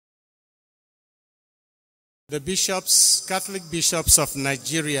The Catholic bishops of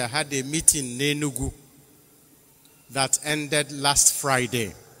Nigeria had a meeting in Enugu that ended last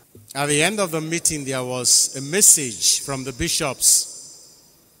Friday. At the end of the meeting, there was a message from the bishops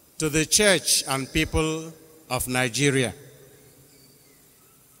to the church and people of Nigeria.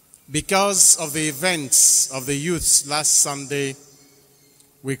 Because of the events of the youths last Sunday,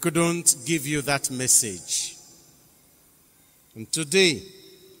 we couldn't give you that message. And today,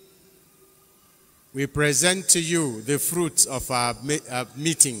 we present to you the fruit of our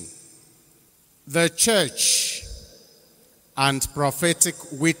meeting. The church and prophetic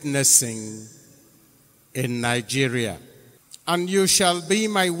witnessing in Nigeria. And you shall be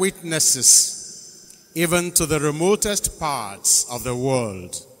my witnesses, even to the remotest parts of the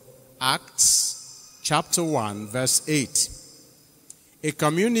world. Acts chapter 1, verse 8. A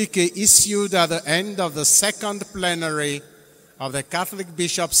communiqué issued at the end of the second plenary of the Catholic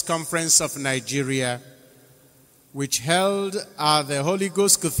Bishops' Conference of Nigeria, which held at the Holy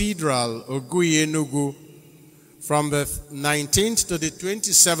Ghost Cathedral, Ogui, Enugu, from the 19th to the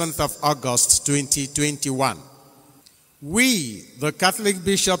 27th of August 2021. We, the Catholic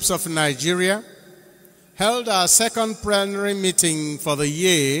Bishops of Nigeria, held our second plenary meeting for the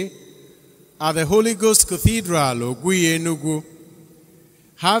year at the Holy Ghost Cathedral, Ogui, Enugu,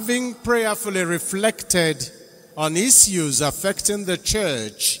 having prayerfully reflected on issues affecting the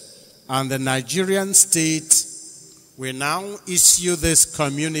church and the Nigerian state, we now issue this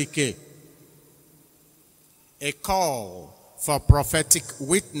communiqué, a call for prophetic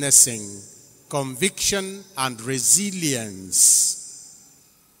witnessing, conviction, and resilience.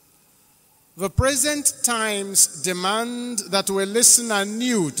 The present times demand that we listen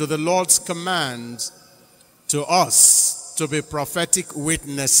anew to the Lord's command to us to be prophetic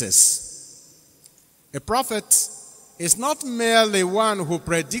witnesses. A prophet is not merely one who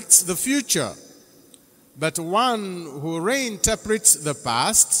predicts the future, but one who reinterprets the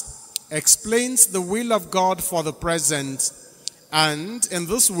past, explains the will of God for the present, and in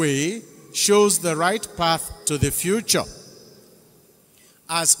this way shows the right path to the future.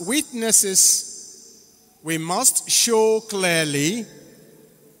 As witnesses, we must show clearly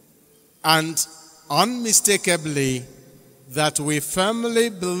and unmistakably that we firmly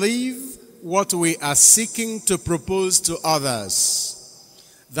believe what we are seeking to propose to others,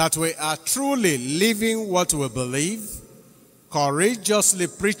 that we are truly living what we believe, courageously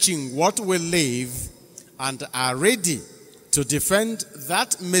preaching what we live, and are ready to defend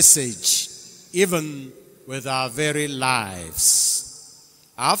that message even with our very lives.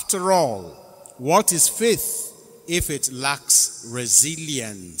 After all, what is faith if it lacks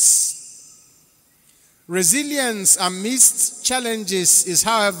resilience? Resilience amidst challenges is,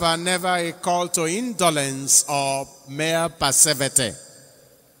 however, never a call to indolence or mere passivity.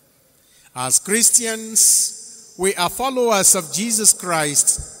 As Christians, we are followers of Jesus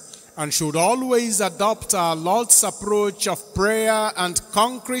Christ and should always adopt our Lord's approach of prayer and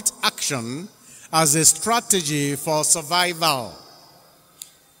concrete action as a strategy for survival.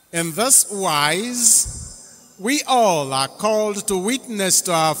 In this wise, we all are called to witness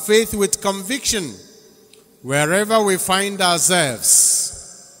to our faith with conviction, wherever we find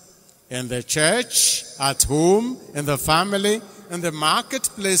ourselves, in the church, at home, in the family, in the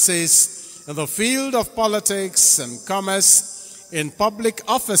marketplaces, in the field of politics and commerce, in public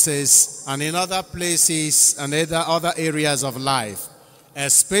offices, and in other places and other areas of life,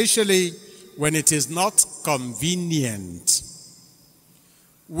 especially when it is not convenient.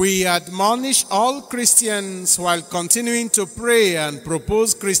 We admonish all Christians, while continuing to pray and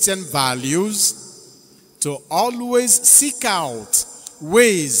propose Christian values, to always seek out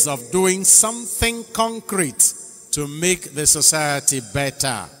ways of doing something concrete to make the society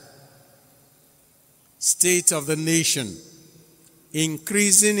better. State of the nation,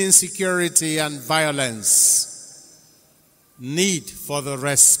 increasing insecurity and violence, need for the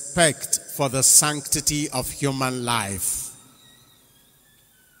respect for the sanctity of human life.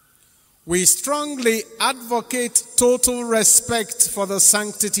 We strongly advocate total respect for the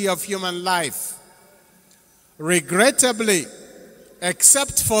sanctity of human life. Regrettably,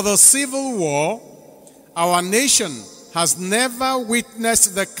 except for the Civil War, our nation has never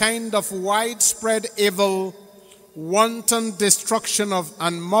witnessed the kind of widespread evil, wanton destruction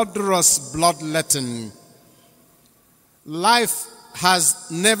and murderous bloodletting. Life has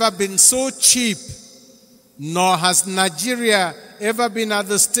never been so cheap, nor has Nigeria ever been at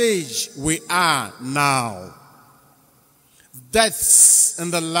the stage we are now. Deaths in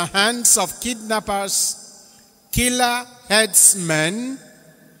the hands of kidnappers, killer headsmen,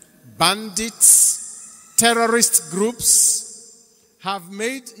 bandits, terrorist groups have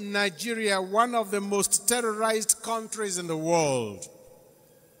made Nigeria one of the most terrorized countries in the world.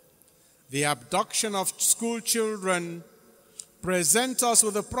 The abduction of school children presents us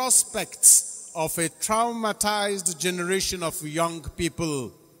with the prospects of a traumatized generation of young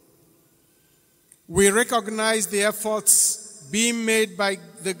people. We recognize the efforts being made by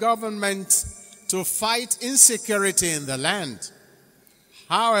the government to fight insecurity in the land.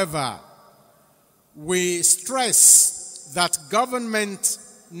 However, we stress that government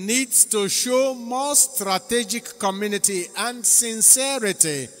needs to show more strategic community and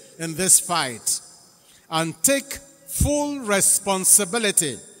sincerity in this fight and take full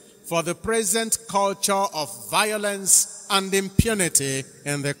responsibility for the present culture of violence and impunity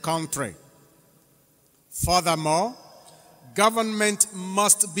in the country. Furthermore, government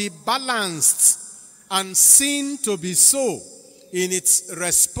must be balanced and seen to be so in its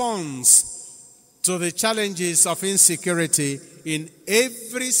response to the challenges of insecurity in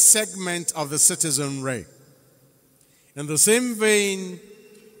every segment of the citizenry. In the same vein,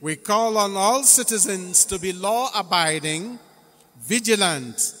 we call on all citizens to be law-abiding,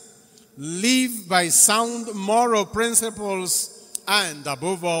 vigilant, live by sound moral principles, and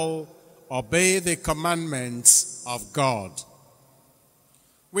above all, obey the commandments of God.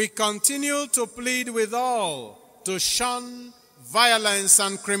 We continue to plead with all to shun violence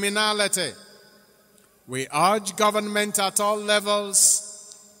and criminality. We urge government at all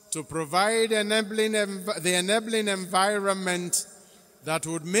levels to provide the enabling environment that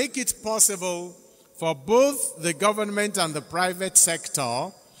would make it possible for both the government and the private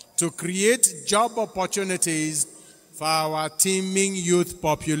sector to create job opportunities for our teeming youth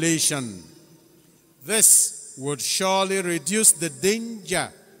population. This would surely reduce the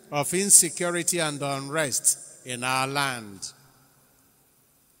danger of insecurity and unrest in our land.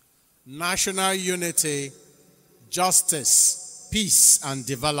 National unity, justice, peace, and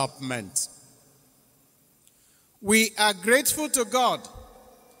development. We are grateful to God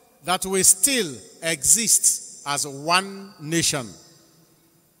that we still exist as one nation.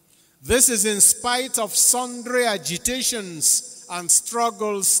 This is in spite of sundry agitations and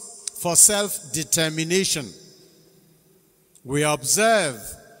struggles for self-determination. We observe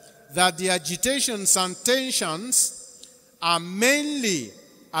that the agitations and tensions are mainly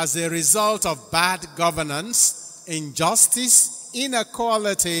as a result of bad governance, injustice,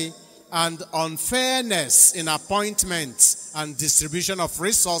 inequality, and unfairness in appointments and distribution of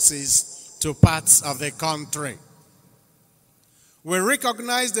resources to parts of the country. We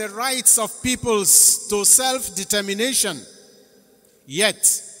recognize the rights of peoples to self-determination,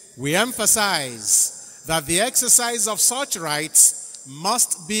 yet we emphasize that the exercise of such rights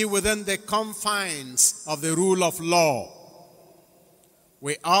must be within the confines of the rule of law.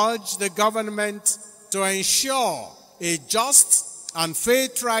 We urge the government to ensure a just and fair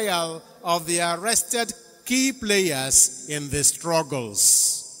trial of the arrested key players in the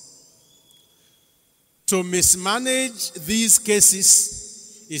struggles. To mismanage these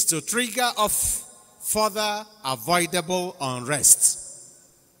cases is to trigger off further avoidable unrest.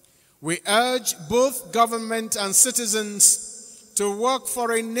 We urge both government and citizens to work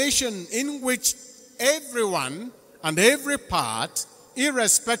for a nation in which everyone and every part,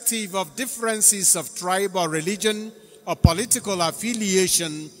 irrespective of differences of tribe or religion or political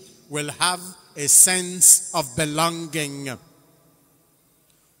affiliation, will have a sense of belonging.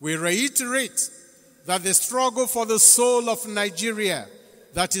 We reiterate that the struggle for the soul of Nigeria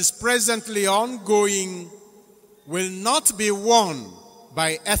that is presently ongoing will not be won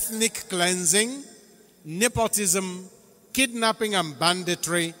by ethnic cleansing, nepotism, kidnapping and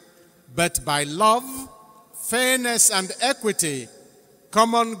banditry, but by love, fairness and equity,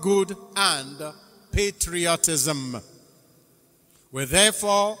 common good and patriotism. We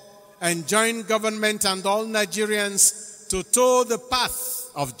therefore enjoin government and all Nigerians to toe the path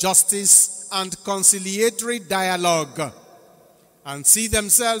of justice and conciliatory dialogue and see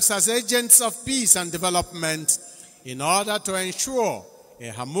themselves as agents of peace and development in order to ensure a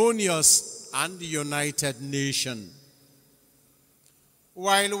harmonious and united nation.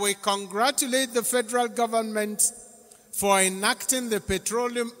 While we congratulate the federal government for enacting the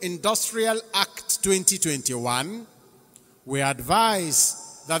Petroleum Industrial Act 2021, we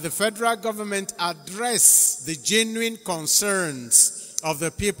advise that the federal government address the genuine concerns of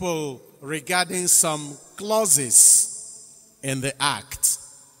the people regarding some clauses in the act.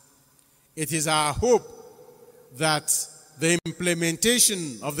 It is our hope that the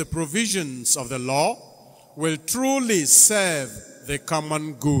implementation of the provisions of the law will truly serve the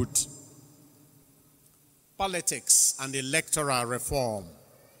common good. Politics and electoral reform.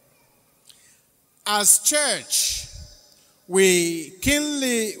 As church,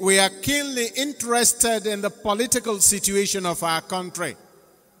 we are keenly interested in the political situation of our country.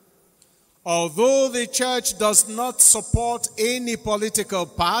 Although the church does not support any political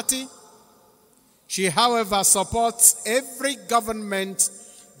party, she, however, supports every government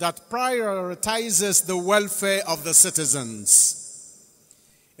that prioritizes the welfare of the citizens.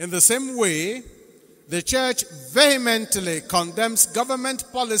 In the same way, the church vehemently condemns government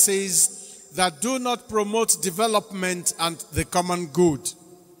policies that do not promote development and the common good.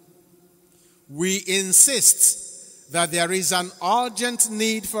 We insist that there is an urgent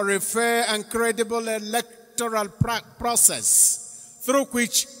need for a fair and credible electoral process through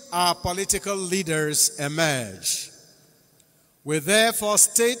which our political leaders emerge. We therefore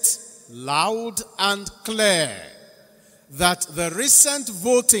state loud and clear that the recent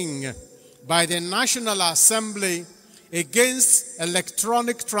voting by the National Assembly against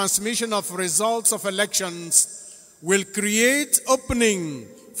electronic transmission of results of elections will create opening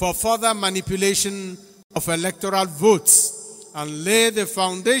for further manipulation of electoral votes and lay the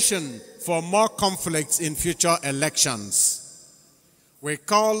foundation for more conflicts in future elections. We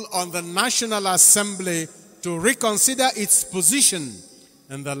call on the National Assembly to reconsider its position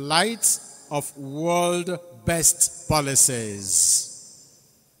in the light of world-best policies.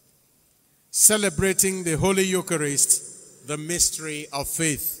 Celebrating the Holy Eucharist, the mystery of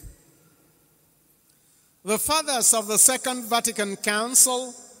faith. The fathers of the Second Vatican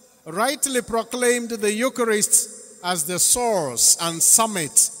Council rightly proclaimed the Eucharist as the source and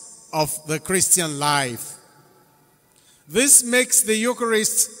summit of the Christian life. This makes the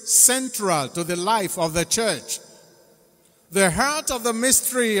Eucharist central to the life of the church. The heart of the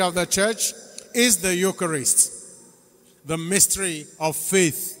mystery of the church is the Eucharist, the mystery of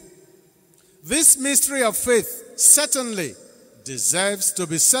faith. This mystery of faith certainly deserves to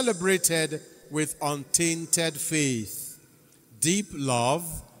be celebrated with untainted faith, deep love,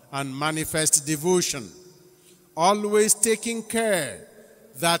 and manifest devotion, always taking care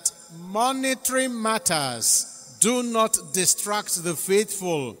that monetary matters do not distract the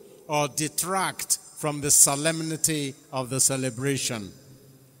faithful or detract from the solemnity of the celebration.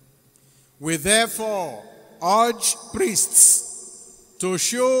 We therefore urge priests to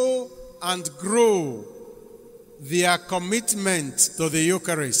show and grow their commitment to the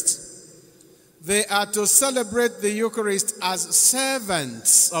Eucharist. They are to celebrate the Eucharist as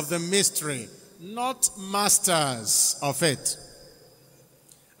servants of the mystery, not masters of it.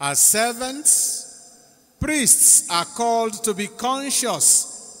 As servants, priests are called to be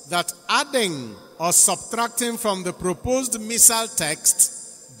conscious that adding or subtracting from the proposed missal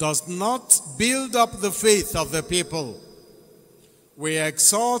text does not build up the faith of the people. We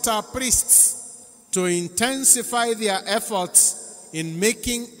exhort our priests to intensify their efforts in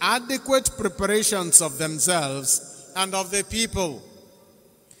making adequate preparations of themselves and of the people.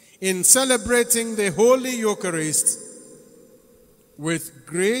 In celebrating the Holy Eucharist with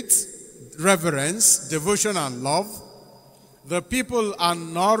great reverence, devotion, and love, the people are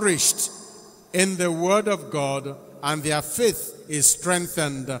nourished in the Word of God, and their faith is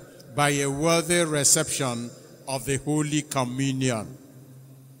strengthened by a worthy reception of the Holy Communion.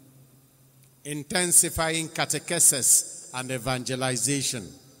 Intensifying catechesis and evangelization.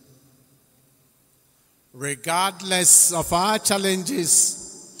 Regardless of our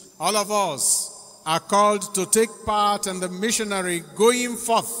challenges, all of us are called to take part in the missionary going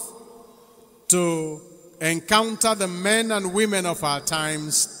forth to encounter the men and women of our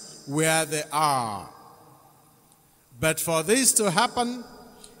times where they are. But for this to happen,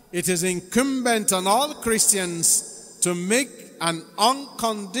 it is incumbent on all Christians to make an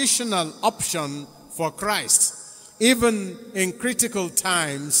unconditional option for Christ, even in critical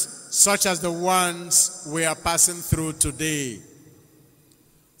times such as the ones we are passing through today.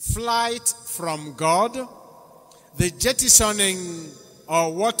 Flight from God, the jettisoning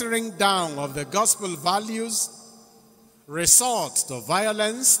or watering down of the gospel values, resort to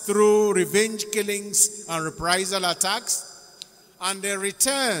violence through revenge killings and reprisal attacks, and a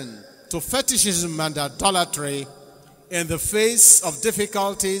return to fetishism and idolatry in the face of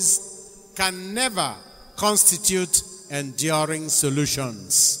difficulties can never constitute enduring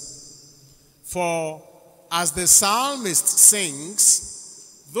solutions. For as the psalmist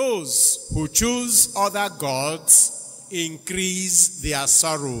sings, those who choose other gods increase their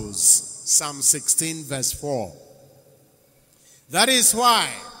sorrows. Psalm 16 verse 4. That is why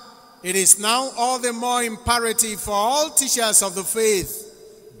it is now all the more imperative for all teachers of the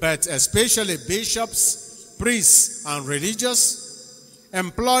faith, but especially bishops, priests, and religious,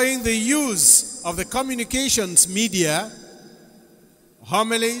 employing the use of the communications media,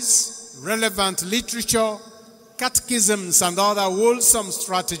 homilies, relevant literature, catechisms and other wholesome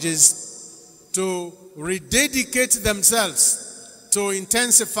strategies to rededicate themselves to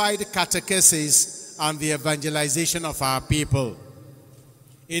intensified catechesis and the evangelization of our people.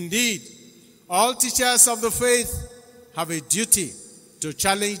 Indeed, all teachers of the faith have a duty to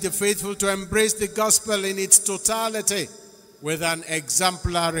challenge the faithful to embrace the gospel in its totality with an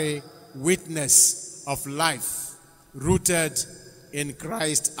exemplary witness of life rooted in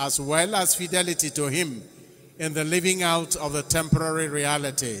Christ, as well as fidelity to him in the living out of the temporary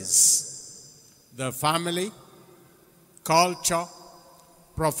realities. The family, culture,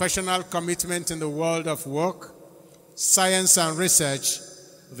 professional commitment in the world of work, science and research,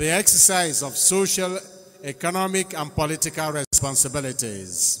 the exercise of social, economic, and political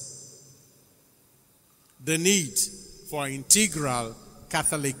responsibilities. The need for integral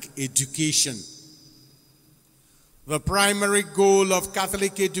Catholic education. The primary goal of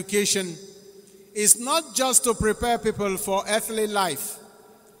Catholic education is not just to prepare people for earthly life,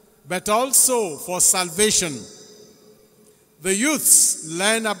 but also for salvation. The youths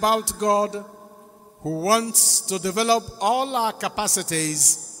learn about God, who wants to develop all our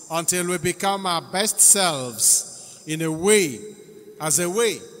capacities until we become our best selves in a way, as a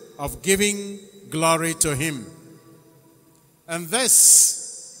way of giving glory to him. And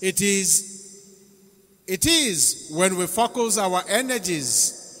this, it is when we focus our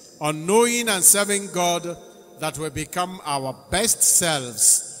energies on knowing and serving God that we become our best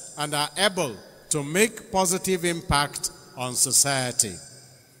selves and are able to make positive impact on society.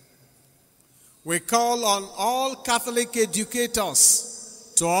 We call on all Catholic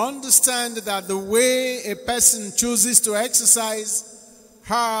educators to understand that the way a person chooses to exercise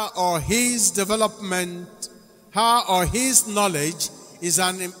her or his development, her or his knowledge is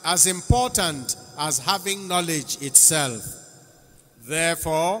as important as having knowledge itself.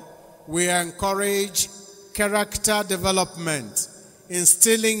 Therefore, we encourage character development,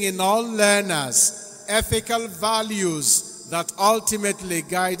 instilling in all learners ethical values that ultimately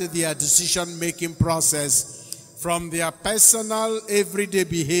guide their decision-making process from their personal everyday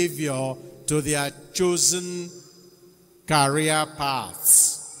behavior to their chosen career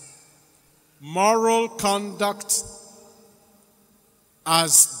paths. Moral conduct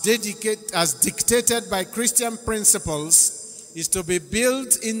as dictated by Christian principles is to be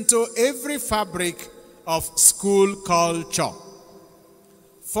built into every fabric of school culture.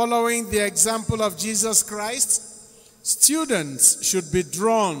 Following the example of Jesus Christ, students should be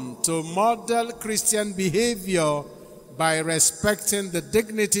drawn to model Christian behavior by respecting the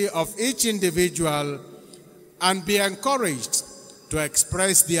dignity of each individual and be encouraged to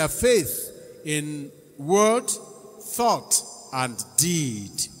express their faith in word, thought, and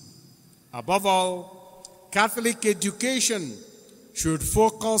deed. Above all, Catholic education should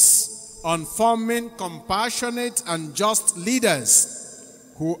focus on forming compassionate and just leaders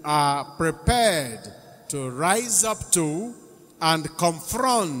who are prepared to rise up to and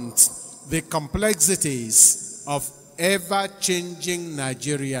confront the complexities of ever-changing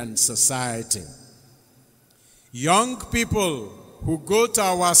Nigerian society. Young people who go to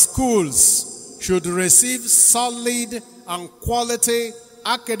our schools should receive solid and quality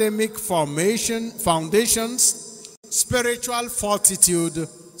academic foundations, spiritual fortitude,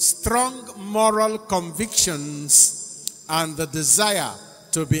 strong moral convictions, and the desire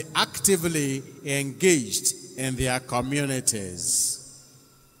to be actively engaged in their communities.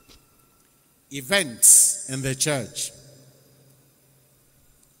 Events in the church.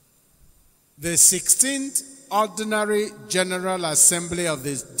 The 16th Ordinary General Assembly of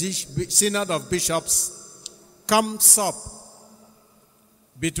the Synod of Bishops comes up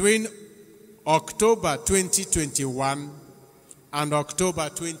between October 2021 and October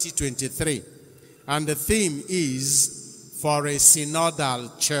 2023. And the theme is For a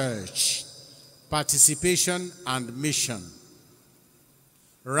Synodal Church, Participation and Mission.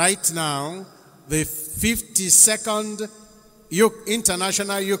 Right now, the 52nd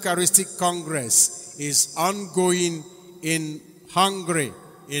International Eucharistic Congress is ongoing in Hungary,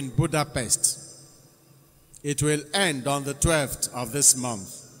 in Budapest. It will end on the 12th of this month.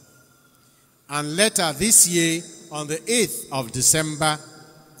 And later this year, on the 8th of December,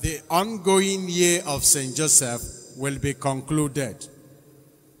 the ongoing year of St. Joseph will be concluded.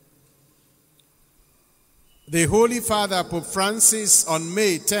 The Holy Father, Pope Francis, on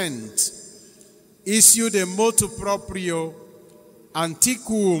May 10th, issued a motu proprio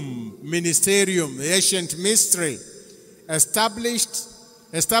Antiquum Ministerium, the ancient mystery,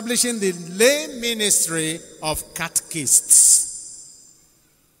 establishing the lay ministry of catechists.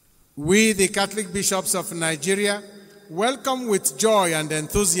 We, the Catholic bishops of Nigeria, welcome with joy and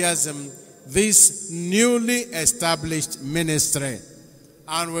enthusiasm this newly established ministry.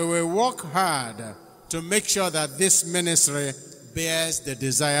 And we will work hard to make sure that this ministry bears the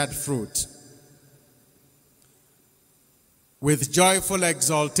desired fruit. With joyful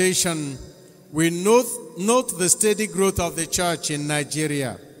exultation, we note the steady growth of the church in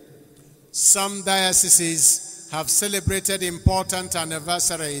Nigeria. Some dioceses have celebrated important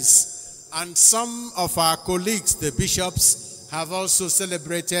anniversaries, and some of our colleagues, the bishops, have also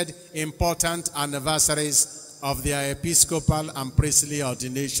celebrated important anniversaries of their episcopal and priestly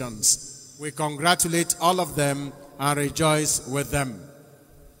ordinations. We congratulate all of them and rejoice with them.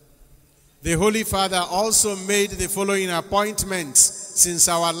 The Holy Father also made the following appointments since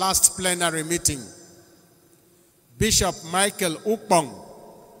our last plenary meeting. Bishop Michael Ukpong,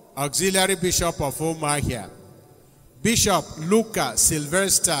 Auxiliary Bishop of Umuahia. Bishop Luca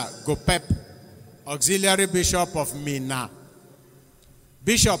Sylvester Gopep, Auxiliary Bishop of Mina.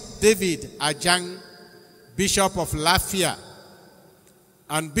 Bishop David Ajang, Bishop of Lafia.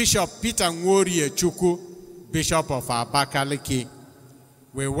 And Bishop Peter Nworie Chukwu, Bishop of Abakaliki.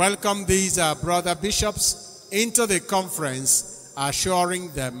 We welcome these brother bishops into the conference, assuring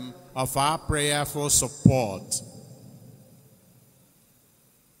them of our prayerful support.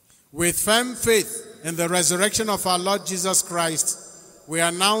 With firm faith in the resurrection of our Lord Jesus Christ, we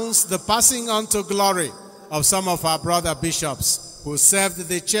announce the passing on to glory of some of our brother bishops who served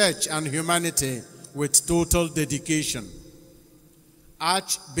the church and humanity with total dedication.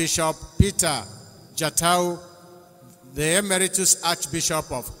 Archbishop Peter Jatau, the Emeritus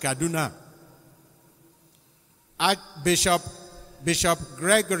Archbishop of Kaduna. Bishop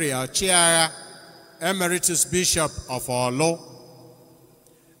Gregory Ochiara, Emeritus Bishop of Olo.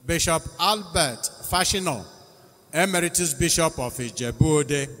 Bishop Albert Fashino, Emeritus Bishop of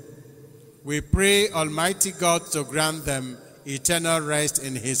Ijebu-Ode. We pray Almighty God to grant them eternal rest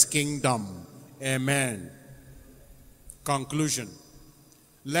in His kingdom. Amen. Conclusion.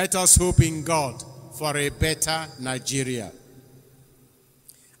 Let us hope in God for a better Nigeria.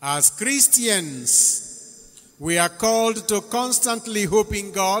 As Christians, we are called to constantly hope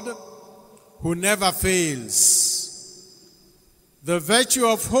in God, who never fails. The virtue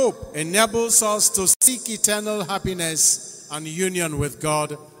of hope enables us to seek eternal happiness and union with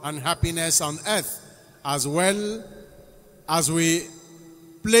God and happiness on earth, as well as we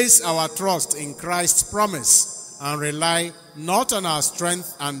place our trust in Christ's promise and rely not on our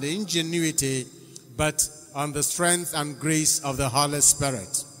strength and ingenuity, but on the strength and grace of the Holy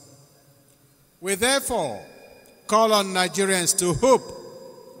Spirit. We therefore call on Nigerians to hope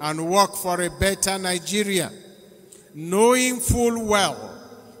and work for a better Nigeria, knowing full well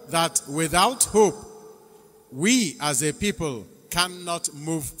that without hope, we as a people cannot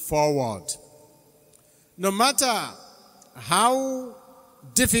move forward. No matter how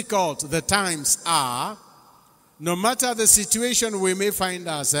difficult the times are, no matter the situation we may find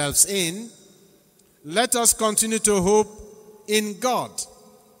ourselves in, let us continue to hope in God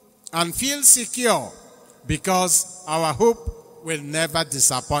and feel secure, because our hope will never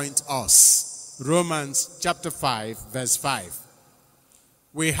disappoint us. Romans chapter 5, verse 5.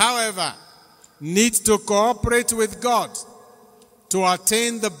 We, however, need to cooperate with God to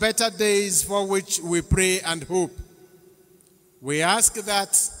attain the better days for which we pray and hope. We ask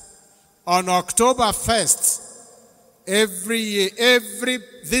that on October 1st,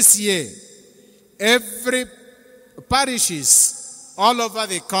 this year, every parishes all over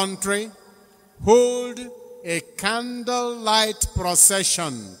the country hold a candlelight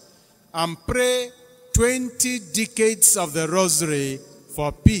procession and pray 20 decades of the rosary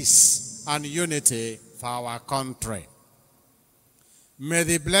for peace and unity for our country. May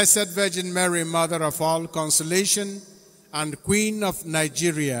the Blessed Virgin Mary, Mother of all consolation and Queen of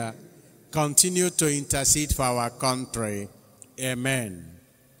Nigeria, continue to intercede for our country. Amen.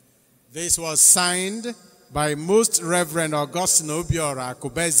 This was signed by Most Reverend Augustine Obiora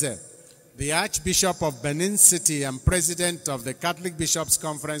Akubeze, the Archbishop of Benin City and President of the Catholic Bishops'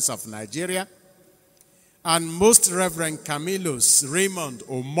 Conference of Nigeria, and Most Reverend Camillus Raymond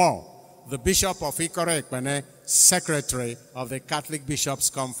Omo, the Bishop of Ikore Ekpene, Secretary of the Catholic Bishops'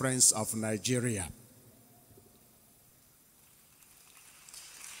 Conference of Nigeria.